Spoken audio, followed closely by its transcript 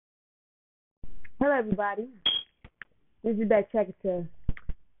Hello, everybody. This is back checker to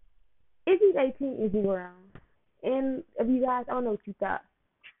Is he 18? Is he grown? And if you guys, I don't know what you thought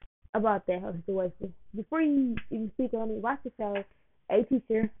about that whole situation. Before you even speak on it, watch the show A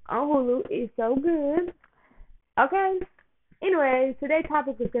Teacher on Hulu. It's so good. Okay. Anyway, today's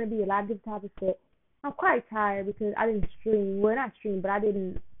topic is going to be a lot of different topics, but I'm quite tired because I didn't stream. Well, not stream, but I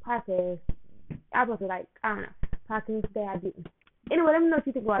didn't podcast. I was like, I don't know, podcast today. I didn't. Anyway, let me know what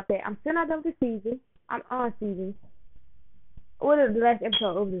you think about that. I'm still not done with the season. I'm on season. What the last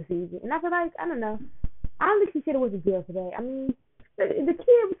episode of the season, and I feel like I don't know. I don't think she should have went to jail for that. I mean, the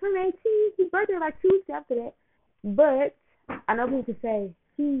kid was from 18. His birthday like 2 weeks after that. But I know people can say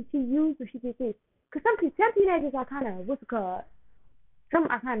she used or she did this. Cause some teenagers are kind of what's it called? Some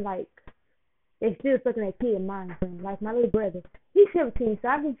are kind of like they still stuck in that kid mind frame. Like my little brother, he's 17, so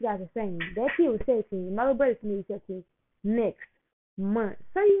I think you guys are saying that kid was 17. My little brother's gonna be 17 next month.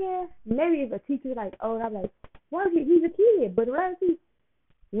 So yeah, maybe if a teacher like, oh, I'm like, well, he's a kid, but the reality,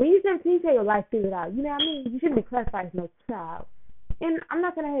 when you're 17, you have your life figured out. You know what I mean? You shouldn't be classified as no child. And I'm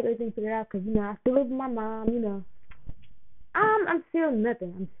not gonna have everything figured out because I still live with my mom. I'm still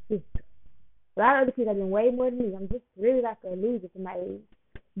nothing. I'm just a lot of other kids have been way more than me. I'm just really like a loser for my age.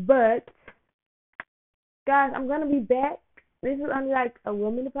 But guys, I'm gonna be back. This is only like a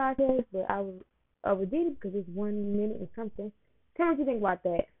 1 minute podcast, but I overdid it because it's 1 minute or something. Tell me what you think about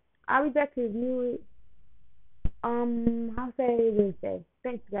that. I'll be back to review it. I'll say Wednesday.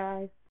 Thanks, guys.